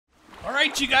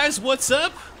right, you guys, what's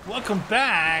up? Welcome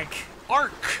back.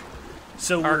 Ark.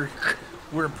 So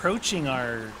we're approaching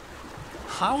our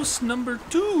house number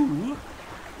 2.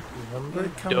 We're gonna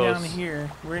come down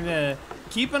here. We're gonna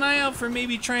keep an eye out for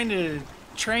maybe trying to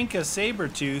trank a saber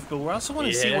tooth, but we also want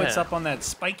to see what's up on that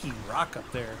spiky rock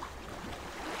up there.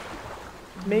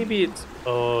 Maybe it's...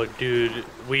 Oh, dude,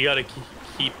 we gotta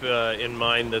keep in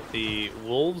mind that the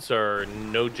wolves are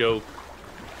no joke.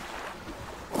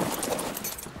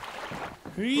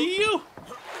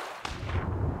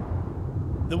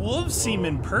 The wolves seem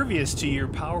impervious to your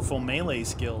powerful melee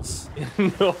skills.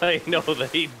 No, I know.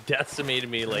 They decimated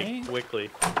me, like,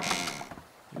 quickly.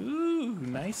 Ooh,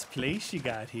 nice place you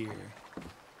got here.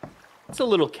 It's a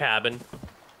little cabin.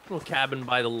 Little cabin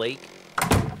by the lake.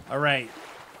 All right.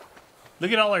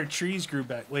 Look at all our trees grew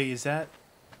back. Wait, is that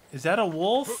a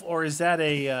wolf or is that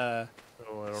a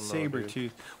saber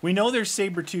tooth? We know there's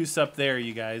saber tooths up there,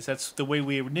 you guys. That's the way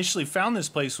we initially found this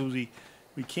place. Was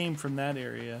we came from that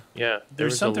area. Yeah.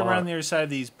 There's something around the other side of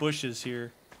these bushes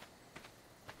here.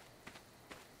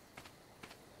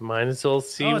 Might as well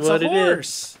see it's what a it horse.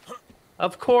 is.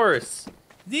 Of course.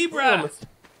 Zebra.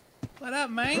 What up,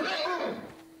 man?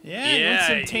 Yeah, want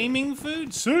some taming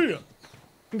food? See ya.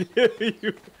 Look at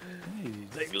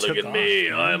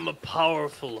me. I'm a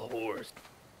powerful horse.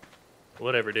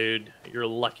 Whatever, dude. You're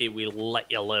lucky we let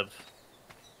you live.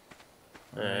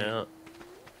 Yeah. As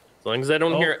long as I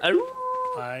don't hear...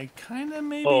 I kind of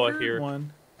maybe heard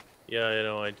one. Yeah, I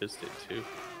know. I just did too.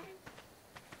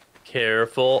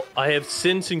 Careful. I have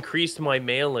since increased my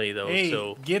melee, though. Hey,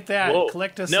 so get that. Whoa.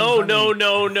 Collect us No. some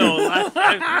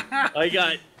honey. I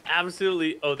got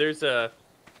absolutely... Oh, there's a...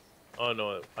 Oh,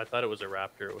 no. I thought it was a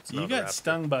raptor. It's not you got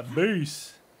stung by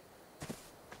bees.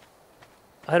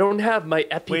 I don't have my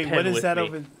EpiPen. Wait, what is with that me.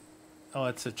 over? Oh,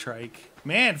 it's a trike.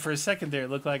 Man, for a second there, it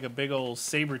looked like a big old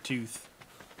saber tooth.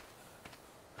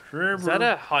 Is that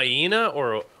a hyena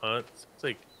or it's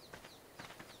like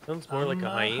sounds more like a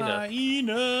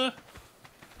hyena.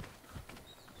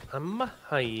 I'm a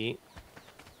hyena.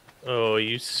 Oh,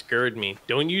 you scared me.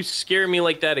 Don't you scare me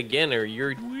like that again or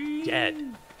you're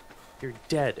dead. You're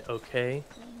dead, okay?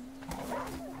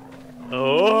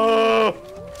 Oh!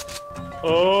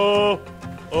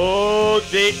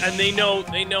 They know.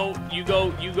 You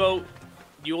go.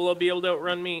 You will be able to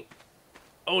outrun me.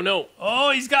 Oh no.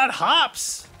 Oh, he's got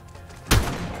hops.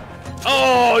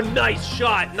 Oh, nice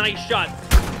shot.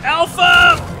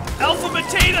 Alpha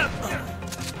Matata.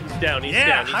 He's down.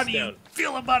 How do you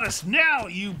feel about us now,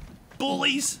 you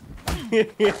bullies?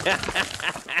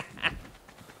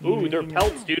 Ooh, they're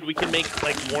pelts, dude. We can make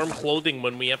like warm clothing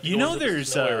when we have to go into the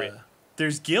snow area.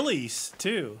 There's ghillies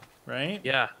too, right?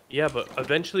 Yeah, but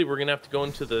eventually we're gonna have to go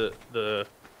into the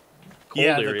cold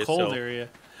area. The cold area.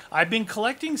 I've been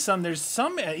collecting some. There's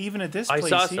some even at this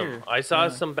place here. I saw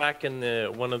some back in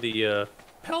one of the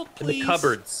pelt, please. In the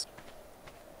cupboards.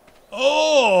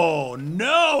 Oh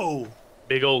no!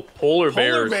 Big old polar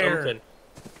bear or something.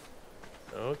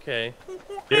 Okay.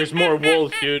 There's more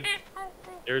wolves, dude.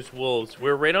 There's wolves.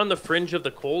 We're right on the fringe of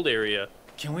the cold area.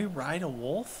 Can we ride a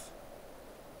wolf?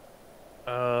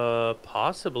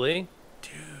 Possibly.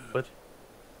 Dude. But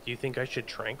do you think I should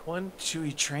trank one? Should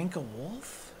we trank a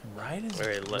wolf? Ride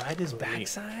his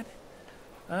backside?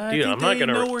 Dude, I'm not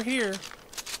gonna... know we're here.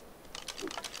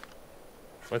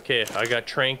 Okay, I got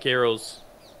trank arrows.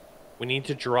 We need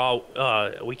to draw...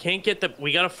 we can't get the...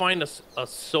 We gotta find a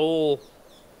solo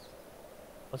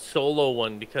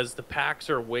one because the packs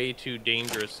are way too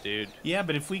dangerous, dude. Yeah,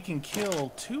 but if we can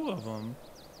kill 2 of them...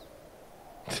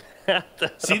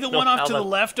 See the one off to the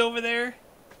left over there?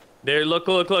 There, look.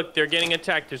 They're getting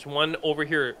attacked. There's one over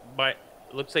here. It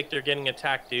looks like they're getting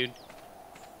attacked, dude.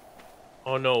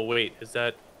 Oh, no, wait. Is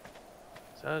that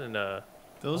an,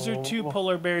 Those are 2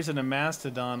 polar bears and a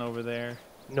mastodon over there.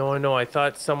 No, I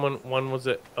thought one was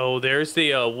a... Oh, there's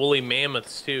the woolly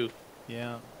mammoths, too.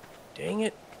 Yeah. Dang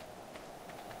it.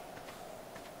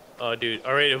 Oh, dude.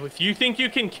 All right, if you think you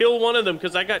can kill one of them,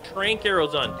 because I got trank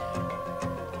arrows on.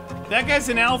 That guy's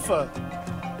an alpha.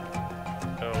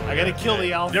 Oh, I gotta kill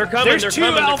the alpha. They're coming. There's they're 2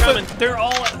 coming, alpha. They're coming. They're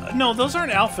all... No, those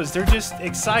aren't alphas. They're just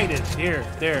excited.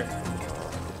 There.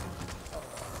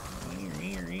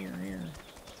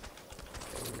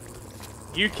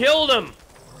 You killed him.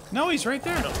 No, he's right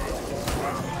there.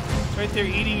 He's right there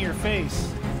eating your face.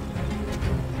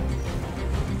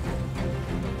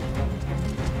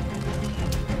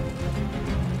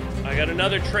 I got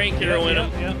another trank arrow in him.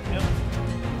 Yep.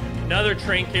 Another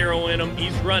trank arrow in him.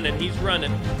 He's running. Where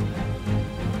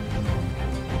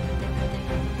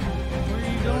are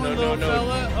you going, little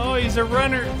fella? Oh, he's a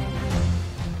runner.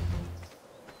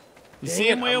 You see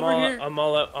him way over here? I'm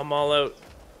all out.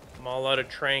 I'm all out of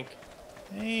trank.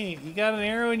 Hey, you got an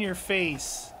arrow in your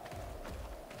face.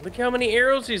 Look how many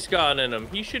arrows he's got in him.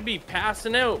 He should be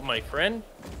passing out, my friend.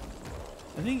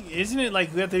 I think, isn't it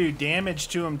like we have to do damage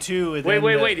to him too? And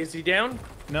Wait. Is he down?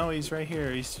 No, he's right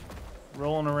here. He's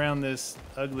rolling around this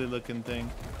ugly looking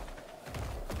thing.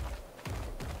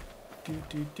 Come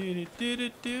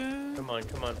on,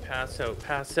 pass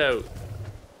out.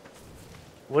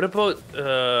 What about,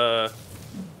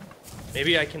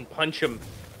 maybe I can punch him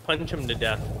to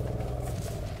death.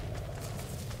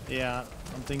 Yeah,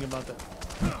 I'm thinking about that.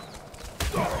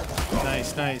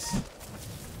 Nice.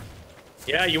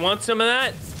 Yeah, you want some of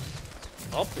that?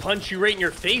 I'll punch you right in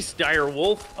your face, dire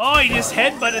wolf. Oh, he just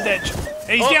headbutted that.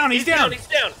 Hey, he's down. He's down.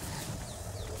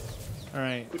 All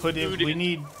right, put him. We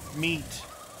need meat.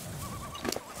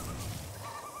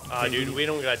 Dude, we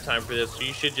don't got time for this. So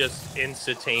you should just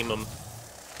insta-tame him.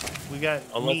 We got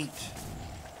meat.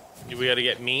 We gotta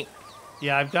get meat.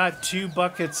 Yeah, I've got 2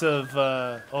 buckets of.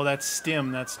 Oh, that's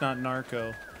stim. That's not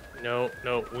narco. No,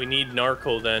 we need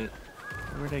narco then.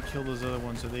 Where did I kill those other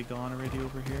ones? Are they gone already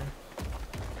over here?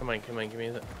 Come on, give me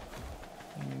that.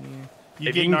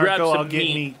 You get narco, I'll get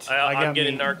meat. I'm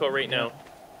getting narco right now.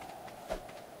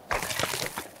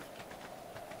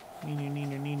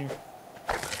 Neener.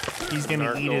 He's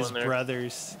gonna eat his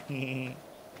brothers. He's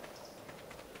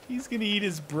gonna eat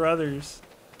his brothers.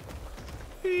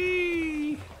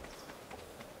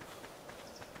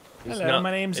 Hello,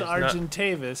 my name's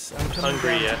Argentavis. I'm coming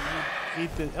hungry yet.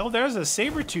 Eat the. Oh, there's a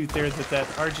saber tooth there that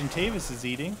Argentavis is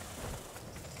eating.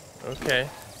 Okay.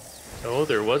 Oh,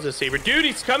 there was a saber. Dude,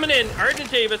 he's coming in.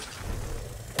 Argentavis.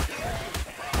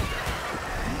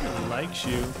 He really likes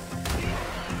you.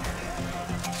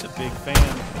 He's a big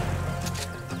fan.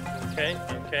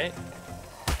 Okay.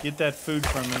 Get that food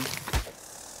from him.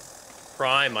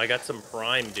 Prime. I got some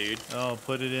prime, dude. Oh,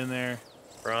 put it in there.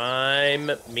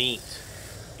 Prime meat.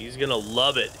 He's gonna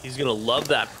love it. He's gonna love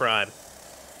that prime.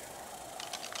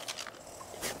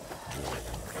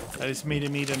 I just made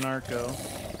him eat a narco.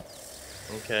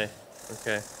 Okay.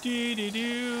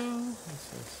 Do. What's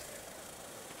this?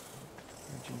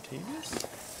 Argentavis?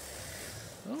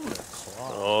 Oh, a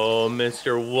claw. Oh,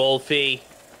 Mr. Wolfie.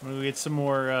 I'm gonna get some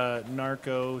more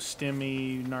narco.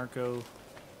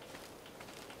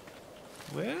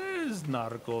 Where's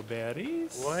narco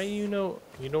berries? Why you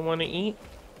don't want to eat?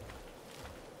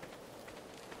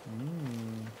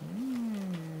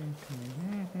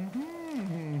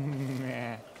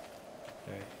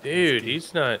 Dude,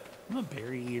 he's not. I'm a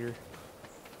berry eater.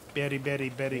 Berry.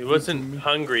 He wasn't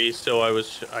hungry, so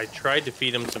I tried to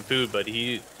feed him some food, but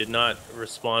he did not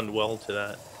respond well to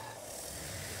that.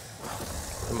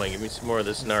 Come on, give me some more of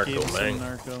this narco, man.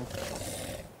 Narco.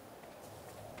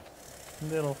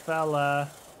 Little fella,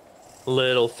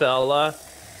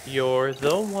 you're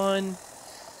the one.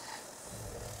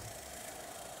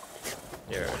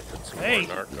 Here, I put some more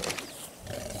narco.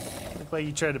 Look like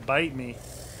you tried to bite me.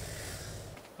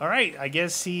 All right, I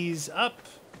guess he's up.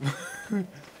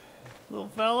 Little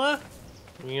fella.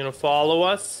 You gonna follow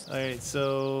us? All right,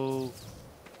 so.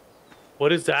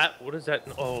 What is that?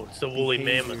 Oh, it's the woolly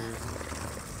mammoth.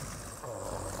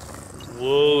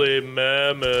 Woolly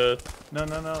mammoth. No. I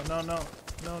don't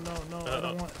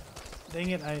want. Dang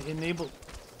it! I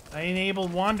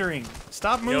enabled wandering.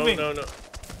 Stop moving. No.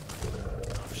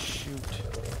 Oh, shoot.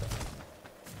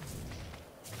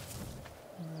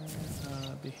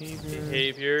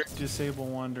 Behavior. Disable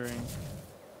wandering.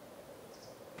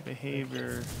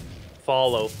 Behavior.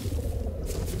 Follow.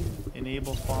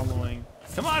 Enable following.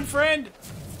 Come on, friend.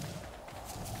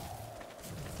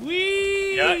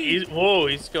 Whee! Yeah, he's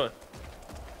going.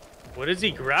 What is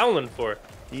he growling for?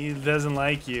 He doesn't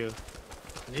like you.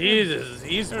 Jesus,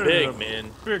 he's big,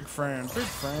 man. Big fan.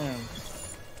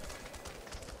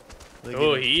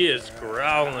 Oh, he is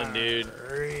growling, dude.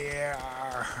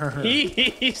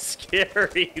 He's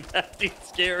scary. That dude's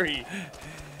scary.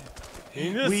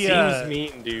 He just seems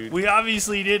mean, dude. We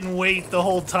obviously didn't wait the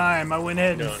whole time. I went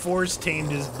ahead and force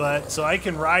tamed his butt, so I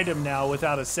can ride him now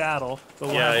without a saddle. But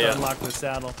we'll have to unlock the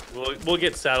saddle. We'll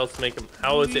get saddles to make him.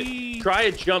 How is it? Try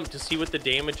a jump to see what the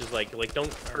damage is like. Like,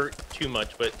 don't hurt too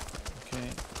much, but. Okay.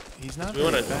 He's not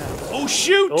very bad. Oh,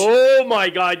 shoot! Oh, my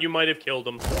God. You might have killed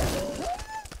him.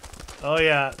 Oh,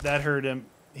 yeah. That hurt him.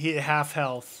 He half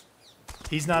health.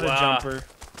 He's not a jumper.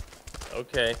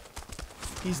 Okay.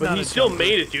 He still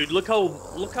made it, dude. Look how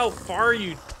far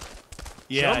you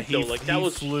jumped, though. Like, that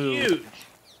was huge.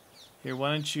 Here,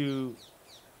 why don't you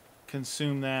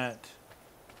consume that?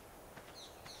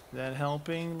 Is that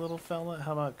helping, little fella?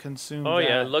 How about consume that? Oh,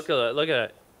 yeah. Look at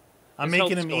that. I'm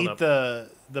making him eat the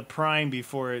prime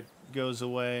before it goes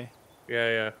away.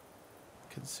 Yeah.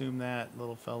 Consume that,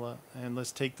 little fella. And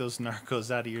let's take those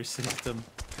narcos out of your system.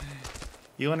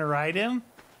 You want to ride him?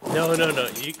 No, no, no.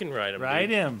 You can ride him. Ride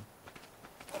dude. him.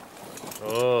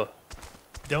 Oh.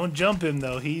 Don't jump him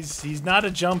though. He's not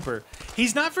a jumper.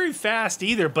 He's not very fast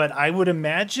either, but I would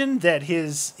imagine that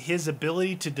his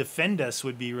ability to defend us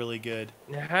would be really good.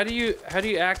 Now, how do you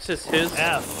access his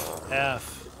F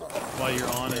while you're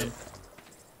on him.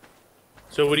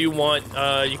 So what do you want?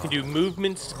 You can do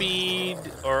movement speed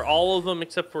or all of them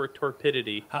except for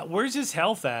torpidity. Where's his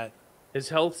health at? His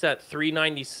health's at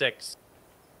 396.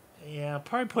 Yeah,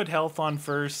 probably put health on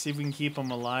first, see if we can keep him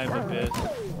alive a bit.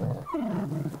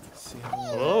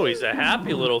 Oh, he's a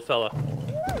happy little fella.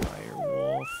 Dire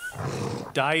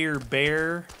wolf. Dire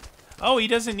bear. Oh, he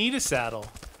doesn't need a saddle.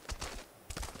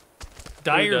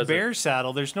 Dire bear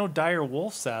saddle. There's no dire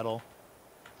wolf saddle.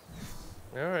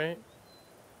 All right.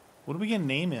 What are we gonna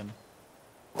name him?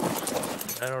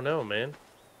 I don't know, man.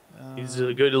 He's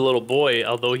a good little boy,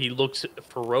 although he looks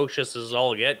ferocious as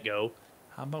all get go.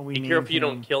 How about we be name careful you him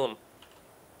don't kill him.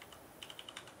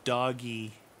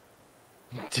 Doggy.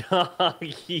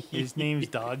 Doggy. His name's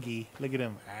Doggy. Look at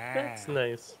him. That's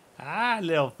nice.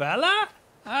 Little fella.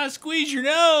 Squeeze your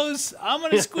nose. I'm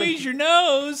gonna squeeze your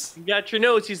nose. You got your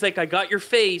nose. He's like, I got your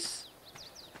face.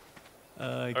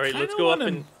 All right, let's go up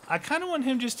and. I kind of want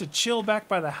him just to chill back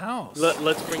by the house.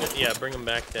 Let's bring it. Yeah, bring him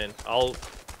back then. I'll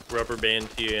rubber band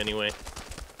to you anyway.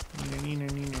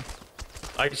 Neener.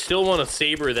 I still want a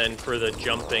saber then for the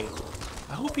jumping.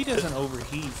 I hope he doesn't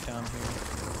overheat down here.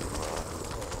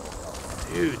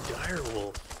 Dude,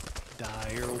 direwolf.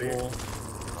 Direwolf.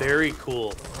 Very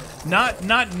cool. Not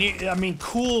I mean,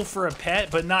 cool for a pet,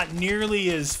 but not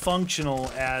nearly as functional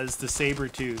as the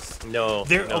saber-tooth. No.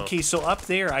 Okay, so up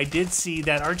there, I did see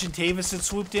that Argentavis had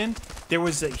swooped in. There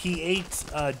was he ate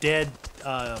dead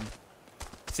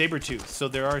saber-tooth, so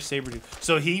there are saber-tooth.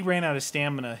 So he ran out of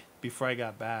stamina before I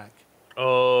got back.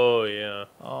 Oh, yeah.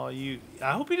 Oh, I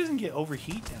hope he doesn't get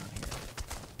overheat down here.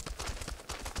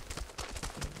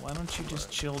 Why don't you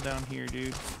just chill down here,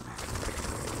 dude?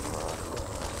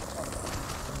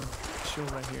 Chill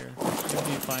right here. You'll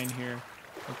be fine here.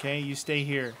 Okay, you stay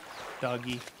here,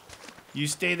 doggy. You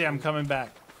stay there. I'm coming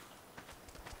back.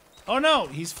 Oh no,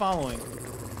 he's following.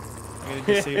 I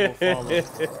gotta disable follow.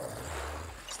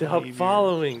 Stop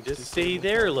following. Just stay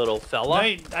there, little fella.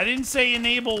 I didn't say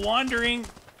enable wandering.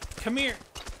 Come here.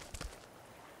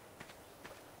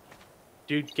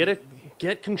 Dude,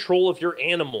 get control of your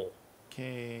animal.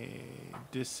 Okay,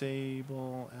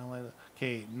 disable ally.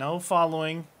 Okay, no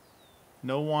following.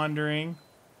 No wandering.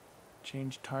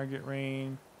 Change target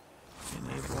range.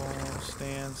 Enable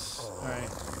stance. Alright.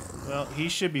 Well, he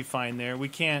should be fine there. We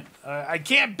can't... I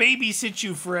can't babysit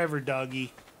you forever,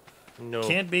 doggy. No.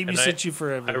 Can't babysit you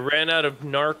forever. I ran out of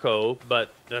narco,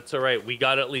 but that's alright. We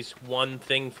got at least one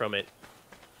thing from it.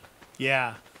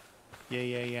 Yeah.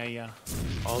 Yeah.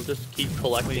 I'll just keep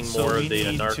collecting more of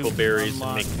the narco berries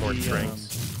and make more drinks.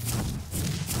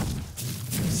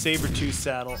 Saber-tooth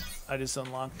saddle. I just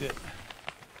unlocked it.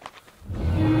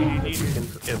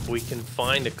 If we can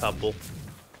find a couple.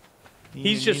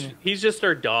 He's just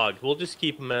our dog. We'll just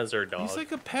keep him as our dog. He's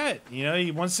like a pet, you know.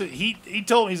 He wants to. He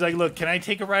told me, he's like, look, can I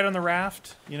take a ride on the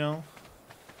raft? You know.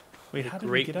 Wait, how did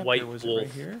we get up there? Was it right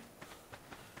here?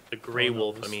 The gray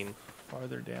wolf. I mean,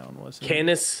 farther down was it?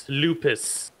 Canis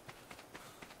lupus.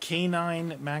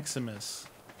 Canine Maximus.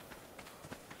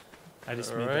 I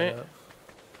just made that up.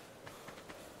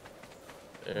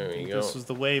 There we go. This was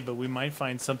the way, but we might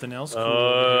find something else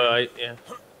cool. Yeah.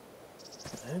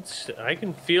 I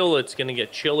can feel it's gonna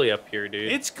get chilly up here,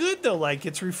 dude. It's good though, like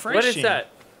it's refreshing. What is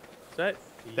that? Is that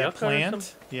that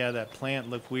plant? Yeah, that plant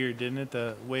looked weird, didn't it?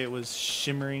 The way it was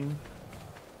shimmering.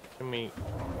 There's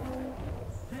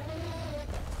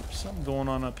something going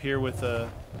on up here with a.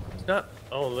 It's not.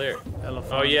 Oh, there.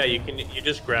 Elephant. Oh yeah, you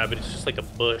just grab it. It's just like a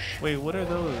bush. Wait, what are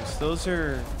those? Those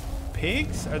are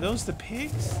pigs? Are those the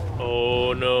pigs?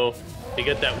 Oh no, they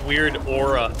get that weird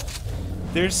aura.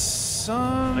 There's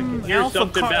some alpha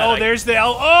car. Oh, there's the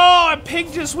oh, a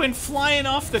pig just went flying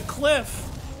off the cliff.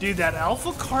 Dude, that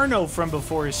alpha carno from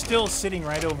before is still sitting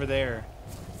right over there.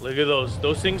 Look at those.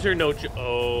 Those things are no.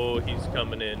 Oh, he's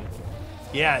coming in.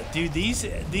 Yeah, dude,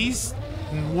 these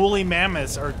woolly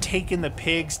mammoths are taking the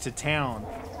pigs to town.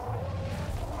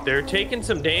 They're taking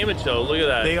some damage though. Look at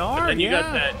that. They are.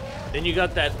 Then you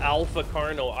got that alpha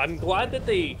carno. I'm glad that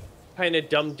they kind of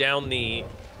dumbed down the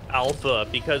alpha,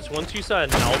 because once you saw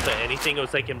an alpha anything, it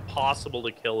was like impossible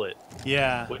to kill it.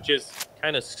 Yeah. Which is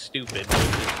kind of stupid.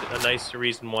 Which is a nice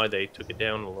reason why they took it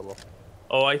down a little.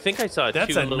 Oh, I think I saw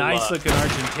that's two a little, nice looking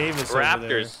Argentavis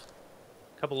raptors.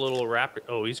 A couple little raptors.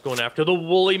 Oh, he's going after the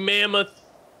woolly mammoth.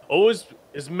 Oh,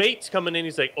 His mate's coming in.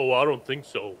 He's like, oh, I don't think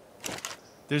so.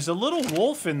 There's a little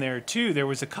wolf in there too. There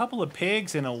was a couple of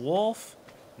pigs and a wolf.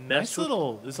 Nice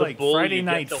little. It's like Friday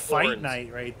night fight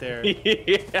night right there.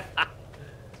 Yeah.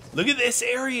 Look at this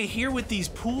area here with these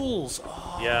pools.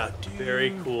 Oh, yeah, dude.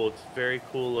 very cool. It's very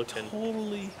cool looking.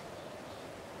 Totally.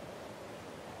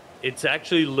 It's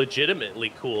actually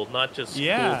legitimately cool, not just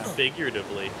cool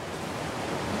figuratively.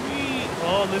 Whee!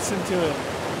 Oh, listen to it.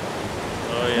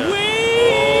 Oh yeah.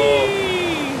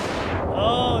 Whee!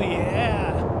 Oh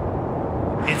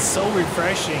yeah. It's so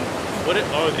refreshing. What?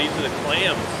 Oh, these are the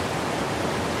clams.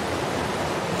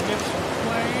 It's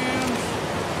clams.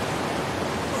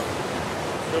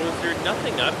 So is there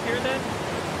nothing up here then?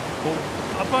 Well,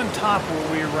 up on top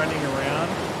where we were running around.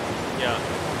 Yeah.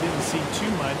 Didn't see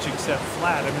too much except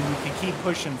flat. I mean, we could keep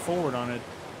pushing forward on it.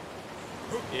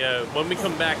 Yeah, when we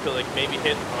come back to like maybe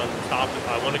hit on top,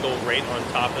 I want to go right on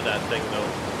top of that thing though.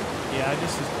 Yeah, I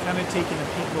just was kind of taking a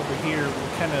peek over here.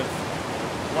 What kind of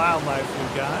wildlife we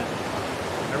got?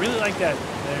 I really like that.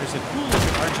 There's a cool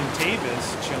looking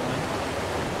Argentavis chilling.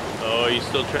 Oh, you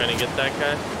still trying to get that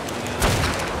guy?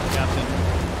 Yeah,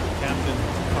 Captain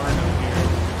Carno here.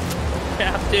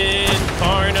 Captain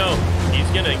Carno, he's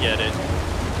gonna get it.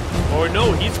 Or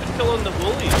no, he's been killing the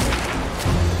bullies.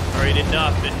 All right,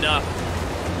 enough.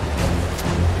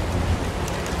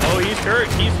 Oh, he's hurt,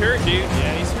 dude.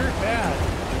 Yeah, he's hurt bad.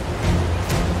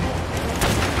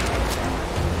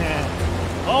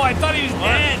 Oh, I thought he was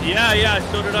dead. Yeah,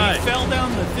 so did I. He fell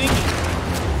down the thingy.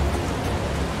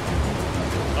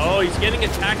 Oh, he's getting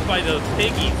attacked by the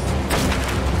piggies.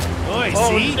 Oh,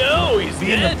 see? No, he's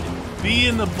dead.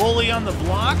 Being the bully on the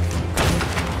block.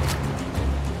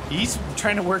 He's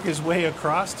trying to work his way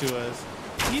across to us.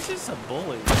 He's just a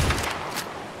bully.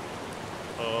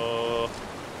 Oh.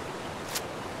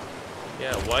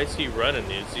 Yeah, why is he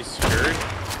running? Is he scared?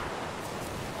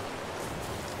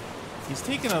 He's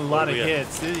taking a lot of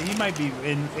hits. He might be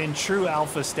in true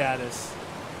alpha status.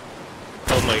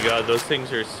 Oh my god, those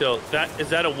things are still... Is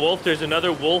that a wolf? There's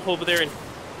another wolf over there and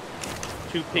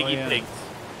two piggy pigs.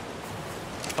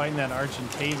 Fighting that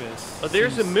Argentavis. Oh,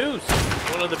 there's a moose.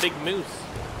 One of the big moose.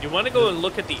 You want to go and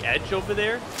look at the edge over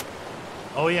there?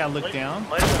 Oh yeah, look down.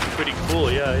 Mine looks pretty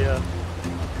cool, yeah.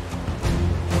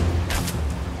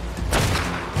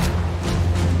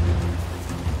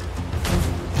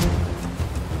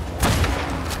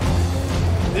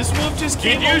 This wolf just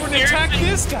came over to attack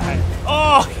this guy.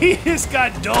 Oh, he just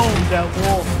got domed, that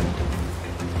wolf.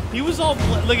 He was all...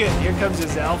 Look at... Here comes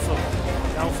his alpha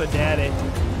daddy.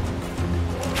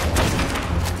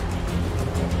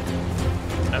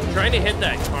 I'm trying to hit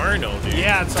that Carno, dude.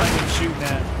 Yeah, that's all I'm shooting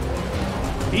at.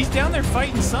 He's down there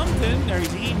fighting something, or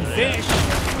he's eating fish.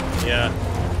 Yeah.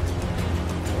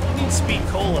 I need speed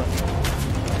cola.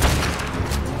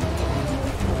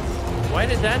 Why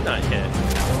did that not hit?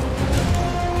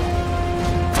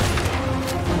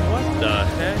 What the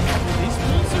heck? These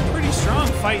wolves are pretty strong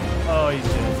fighting. Oh, he's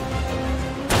dead.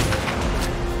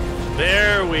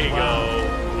 There we go.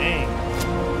 Dang.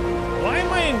 Why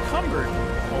am I encumbered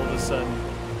all of a sudden?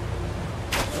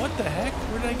 What the heck?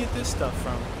 Where did I get this stuff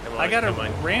from? I got a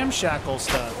ramshackle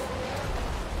stuff.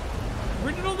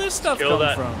 Where did all this stuff come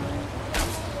from?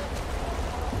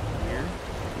 Here.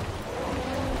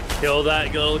 Kill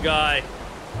that little guy.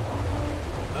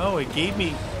 Oh, it gave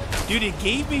me... Dude, it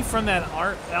gave me from that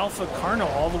Alpha Carno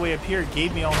all the way up here. It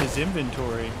gave me all his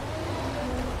inventory.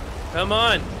 Come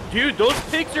on. Dude, those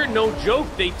pigs are no joke.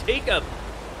 They take a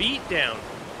beat down.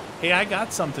 Hey, I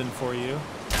got something for you.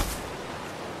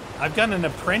 I've got an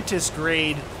apprentice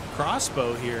grade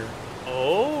crossbow here.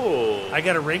 Oh. I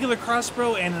got a regular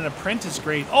crossbow and an apprentice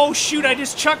grade. Oh, shoot, I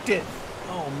just chucked it.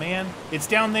 Oh, man. It's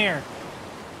down there.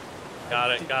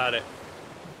 Got it.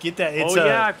 Get that. It's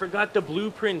yeah, I forgot the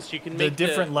blueprints. You can make the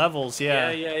different levels, yeah.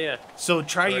 Yeah. So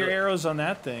try your arrows on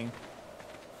that thing.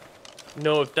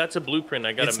 No, if that's a blueprint,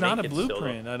 I gotta make it. It's not a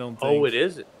blueprint, I don't think. Oh, it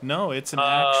is? No, it's an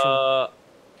actual...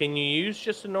 Can you use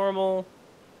just a normal...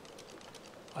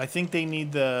 I think they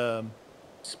need the...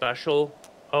 Special?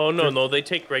 Oh, no, they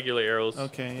take regular arrows.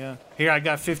 Okay, yeah. Here, I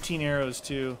got 15 arrows,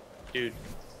 too. Dude,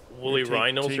 woolly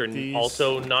rhinos are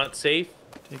also not safe.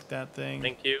 Take that thing.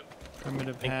 Thank you.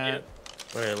 Primitive hat.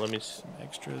 All right, let me... Some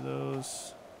extra of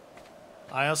those.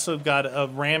 I also got a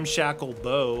ramshackle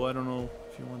bow. I don't know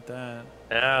if you want that.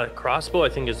 Yeah, crossbow I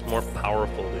think is more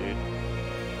powerful, dude.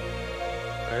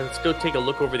 All right, let's go take a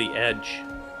look over the edge.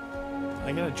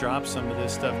 I gotta drop some of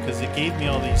this stuff because it gave me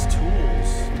all these tools.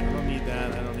 I don't need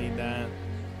that. I don't need that.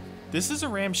 This is a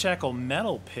ramshackle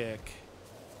metal pick.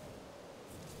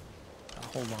 I'll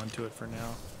hold on to it for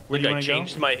now. Where do you want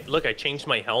to go? Look, I changed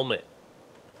my helmet.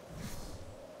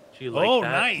 Do you like that?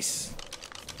 Nice.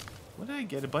 What did I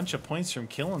get? A bunch of points from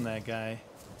killing that guy.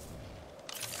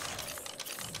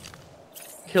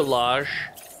 Killage.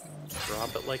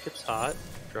 Drop it like it's hot.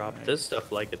 Drop this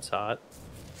stuff like it's hot.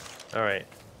 All right.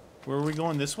 Where are we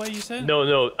going? This way, you said?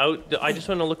 No. I just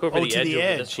want to look over the edge. The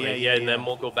edge. This way. Yeah, and then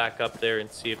we'll go back up there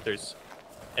and see if there's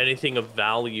anything of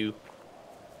value.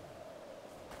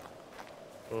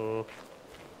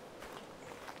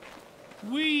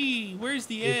 Wee! Where's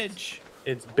the edge?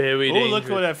 It's very dangerous. Oh, look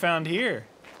what I found here.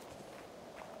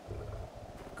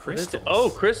 Crystals.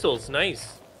 Oh, crystals.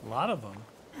 Nice. A lot of them.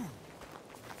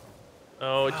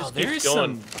 Oh, it just keeps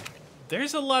going.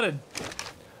 There's a lot of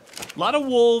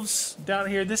wolves down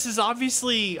here. This is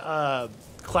obviously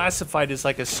classified as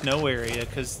like a snow area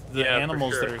because the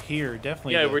animals that are here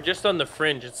definitely. Yeah, we're just on the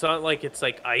fringe. It's not like it's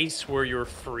like ice where you're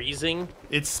freezing.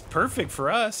 It's perfect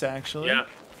for us, actually. Yeah.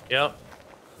 Yeah.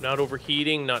 Not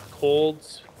overheating, not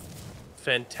colds.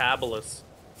 Fantabulous.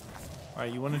 All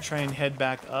right, you want to try and head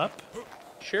back up?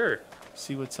 Sure.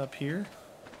 See what's up here?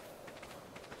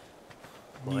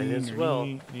 Might as well.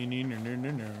 I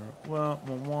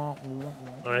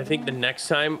think the next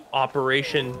time,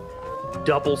 Operation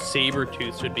Double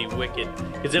Sabertooth would be wicked.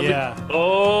 Cause then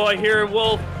oh, I hear a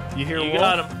wolf. You hear a wolf? You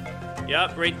got him.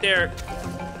 Yep, right there.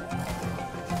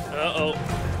 Uh-oh.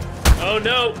 Oh,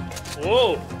 no.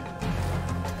 Whoa.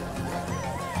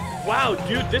 Wow,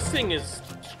 dude, this thing is...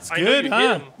 It's good, huh?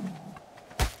 Hit him.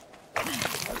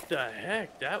 What the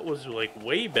heck? That was, like,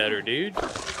 way better, dude.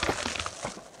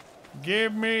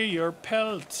 Give me your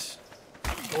pelt,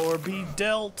 or be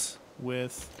dealt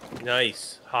with.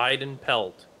 Nice. Hide and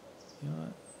pelt. You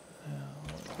know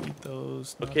what? Eat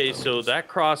those. Okay, so that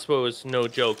crossbow is no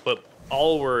joke, but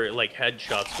all were, like,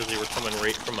 headshots because they were coming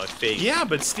right from my face. Yeah,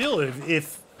 but still,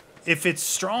 if it's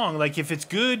strong, like, if it's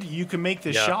good, you can make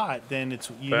the shot, then it's,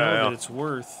 you know that it's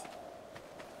worth.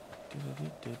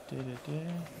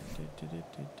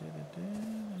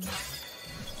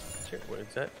 What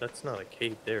is that? That's not a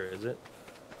cave there, is it?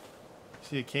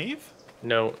 See a cave?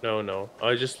 No. I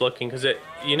was just looking because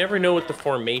you never know with the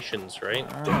formations, right?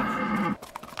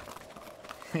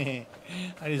 I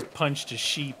just punched a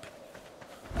sheep.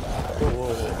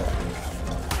 Whoa.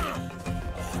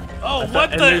 Oh,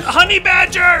 what the honey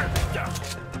badger!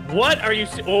 What are you?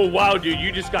 Oh wow, dude,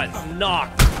 you just got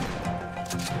knocked.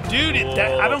 Dude,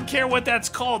 I don't care what that's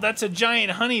called. That's a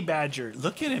giant honey badger.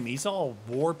 Look at him. He's all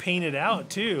war painted out,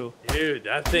 too. Dude,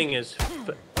 that thing is...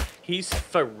 He's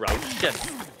ferocious.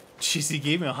 Jeez, he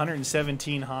gave me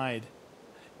 117 hide.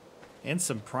 And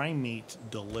some prime meat.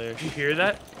 Delish. You hear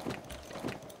that?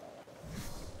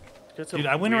 Dude,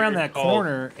 I went around that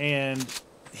corner, and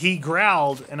he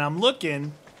growled, and I'm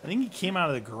looking. I think he came out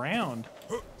of the ground.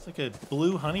 It's like a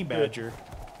blue honey badger.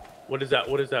 What is that?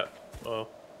 What is that? Oh.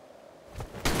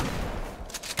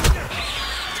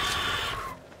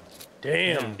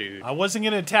 Damn, dude. I wasn't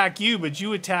going to attack you, but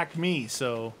you attacked me,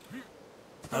 so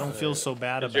I don't feel so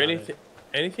bad about it.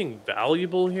 Anything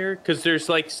valuable here? Because there's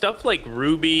like stuff like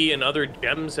ruby and other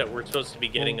gems that we're supposed to be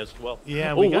getting as well.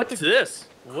 Yeah, we got what's this?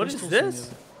 What is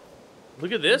this?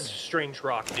 Look at this strange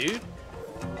rock, dude.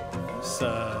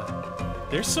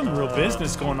 There's some real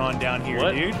business going on down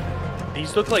here, dude.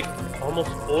 These look like almost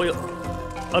oil.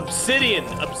 Obsidian.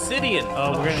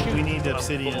 Oh, we need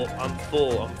obsidian. I'm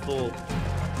full.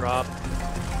 Drop.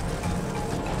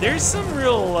 There's some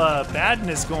real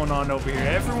badness going on over here.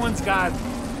 Everyone's got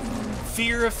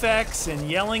fear effects and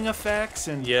yelling effects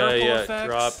and purple effects.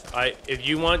 Drop. If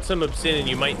you want some obsidian,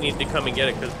 you might need to come and get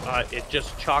it because it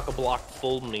just chock-a-block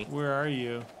fooled me. Where are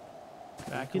you?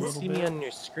 Back you can see me on your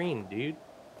screen, dude.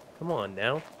 Come on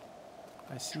now.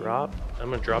 I see. Drop. I'm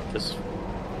gonna drop this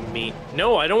meat.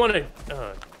 No, I don't want to.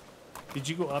 Did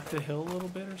you go up the hill a little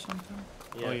bit or something?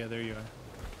 Yeah. Oh yeah, there you are.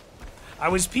 I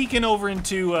was peeking over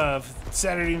into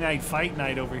Saturday Night Fight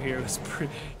Night over here.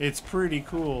 It's pretty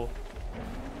cool.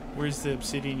 Where's the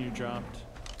obsidian you dropped?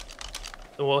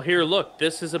 Well, here, look.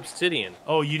 This is obsidian.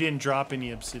 Oh, you didn't drop any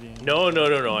obsidian. No.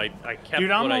 I kept. Dude,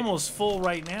 I'm almost full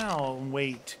right now.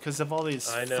 Wait, because of all this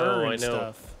fur and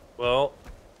stuff. Well,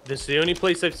 this is the only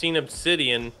place I've seen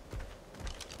obsidian.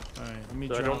 All right, let me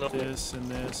drop this and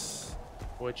this.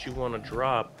 What you want to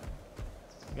drop?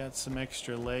 I got some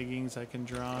extra leggings I can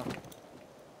drop.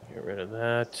 Get rid of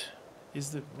that.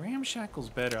 Is the ramshackle's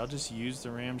better? I'll just use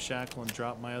the ramshackle and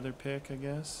drop my other pick, I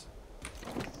guess.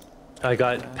 I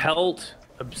got pelt,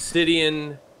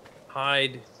 obsidian,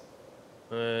 hide.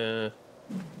 That's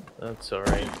all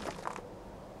right.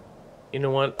 You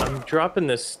know what? I'm dropping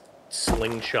this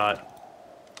slingshot.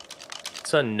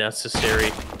 It's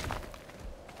unnecessary.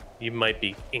 You might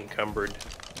be encumbered.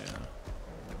 Yeah.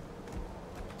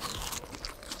 I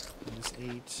just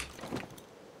ate.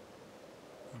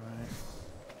 Alright.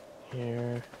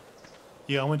 Here.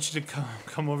 Yeah, I want you to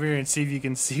come over here and see if you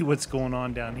can see what's going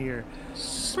on down here.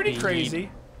 Pretty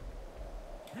crazy.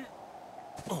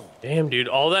 Damn, dude,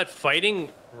 all that fighting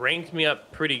ranked me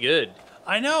up pretty good.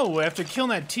 I know. After killing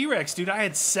that T-Rex, dude, I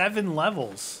had 7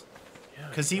 levels.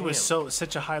 Because he was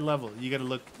such a high level. You gotta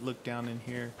look down in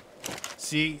here.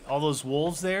 See all those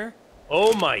wolves there?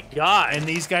 Oh my god! And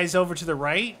these guys over to the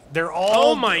right, they're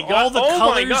all all the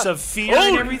colors of fear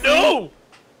and everything. No!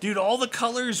 Dude, all the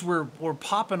colors were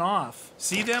popping off.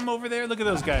 See them over there? Look at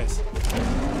those guys.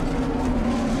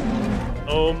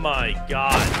 Oh my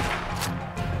god!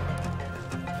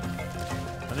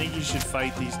 I think you should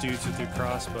fight these dudes with your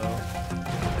crossbow.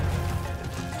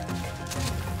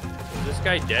 Is this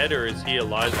guy dead or is he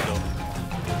alive still?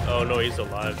 Oh no, he's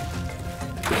alive.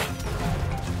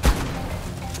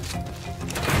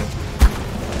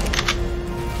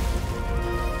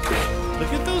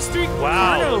 Look at those 3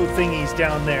 Carno thingies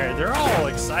down there. They're all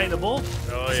excitable.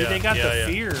 Oh, see, yeah. they got the yeah.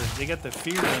 fear. They got the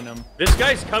fear in them. This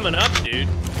guy's coming up, dude.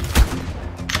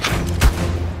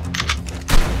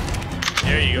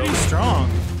 There you go. Pretty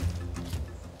strong.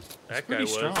 That guy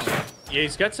was. Strong. Yeah,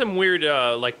 he's got some weird,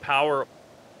 like, power.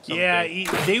 Something. Yeah,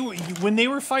 when they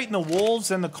were fighting the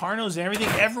wolves and the Carnos and everything,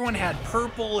 everyone had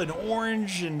purple and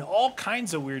orange and all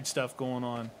kinds of weird stuff going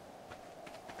on.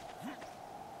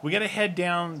 We gotta head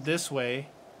down this way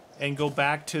and go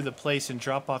back to the place and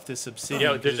drop off this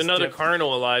obsidian. Yeah, there's another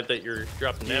Carno alive that you're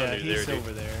dropping down to he's there,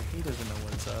 over there. He doesn't know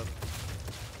what's up.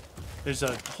 There's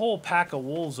a whole pack of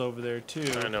wolves over there, too.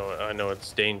 I know,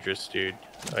 it's dangerous, dude.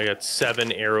 I got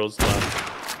 7 arrows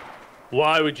left.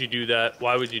 Why would you do that?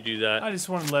 Why would you do that? I just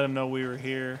wanted to let them know we were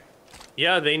here.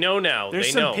 Yeah, they know now.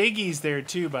 There's some piggies there,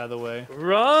 too, by the way.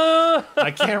 Run! I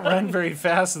can't run very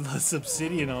fast with this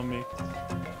obsidian on me.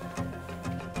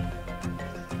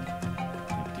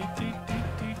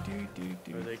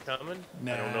 Coming?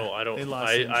 Nah, I don't know. I'm they not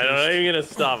lost even gonna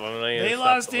stop. They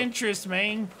lost interest,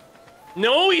 man.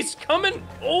 No, he's coming.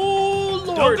 Oh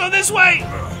lord! Don't go this way.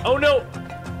 Oh no!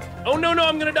 Oh no!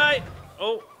 I'm gonna die.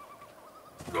 Oh!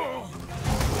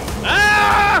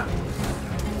 Ah!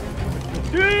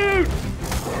 Dude!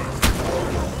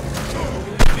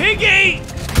 Piggy!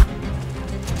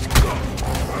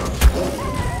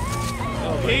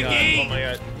 Oh my god! Oh my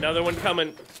god! Another one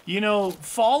coming. You know,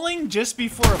 falling just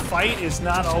before a fight is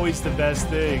not always the best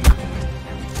thing.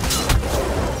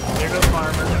 There goes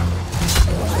Farmer.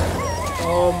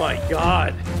 Oh my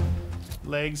god.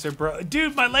 Legs are broken.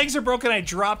 Dude, my legs are broken. I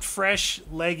dropped fresh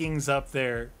leggings up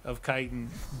there of chitin.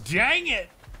 Dang it!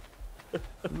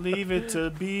 Leave it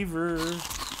to Beaver.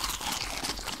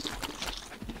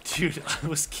 Dude, I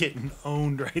was getting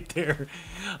owned right there.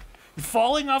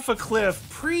 Falling off a cliff,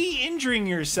 pre-injuring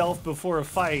yourself before a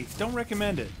fight. Don't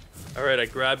recommend it. All right,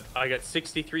 I got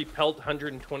 63 pelt,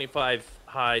 125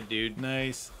 hide, dude.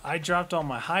 Nice. I dropped all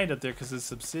my hide up there because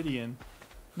it's obsidian.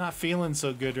 Not feeling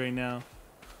so good right now.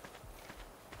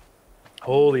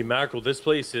 Holy mackerel, this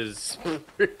place is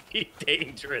pretty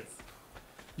dangerous.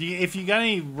 If you got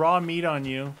any raw meat on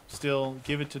you, still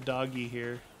give it to Doggy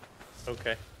here.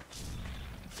 Okay.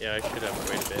 Yeah, I should have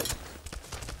to wait a bit.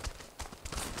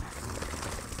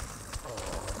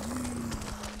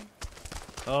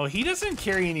 Oh, he doesn't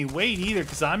carry any weight either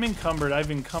because I'm encumbered. I've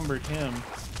encumbered him.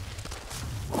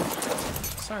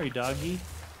 Sorry, Doggy.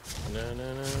 No.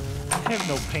 I have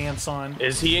no pants on.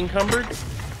 Is he encumbered?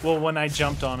 Well, when I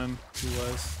jumped on him, he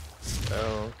was.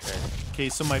 Oh, okay. Okay,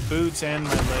 so my boots and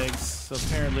my legs. So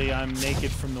apparently I'm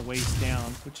naked from the waist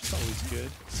down, which is always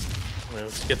good. Well,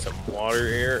 let's get some water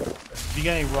here. If you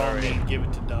got any raw meat, give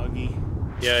it to Doggy.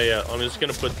 Yeah. I'm just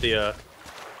gonna put the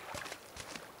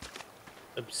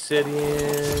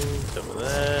obsidian, some of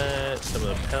that, some of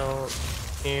the pelt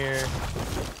here.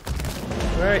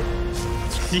 All right.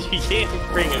 You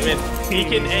can't bring him in. He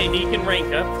can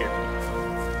rank up here.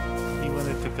 He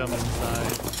wanted to come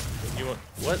inside. You want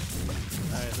what?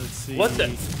 All right, let's see. What the?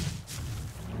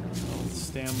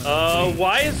 Stamina.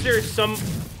 Why is there some?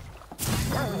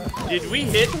 Did we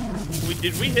hit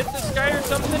this guy or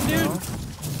something, dude?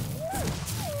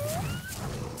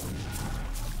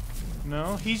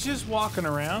 No, he's just walking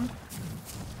around.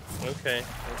 Okay.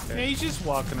 Yeah, he's just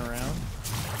walking around.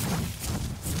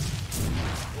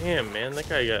 Damn, man, that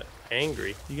guy got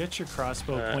angry. You got your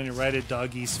crossbow pointed right at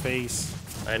Doggy's face.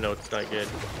 I know it's not good.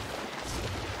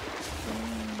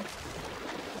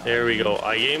 There we go.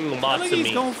 I gave him lots of meat.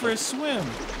 He's going for a swim.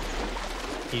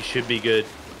 He should be good.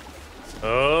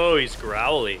 Oh, he's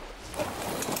growly.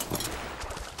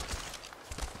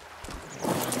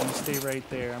 Stay right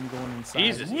there. I'm going inside.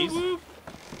 Jesus,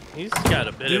 he's got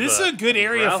a bit of a... This is a good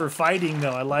area for fighting,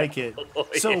 though. I like it. Oh,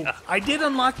 so, yeah. I did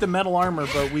unlock the metal armor,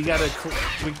 but we gotta...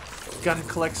 Gotta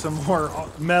collect some more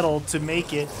metal to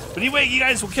make it. But anyway, you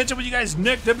guys, we'll catch up with you guys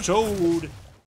next episode.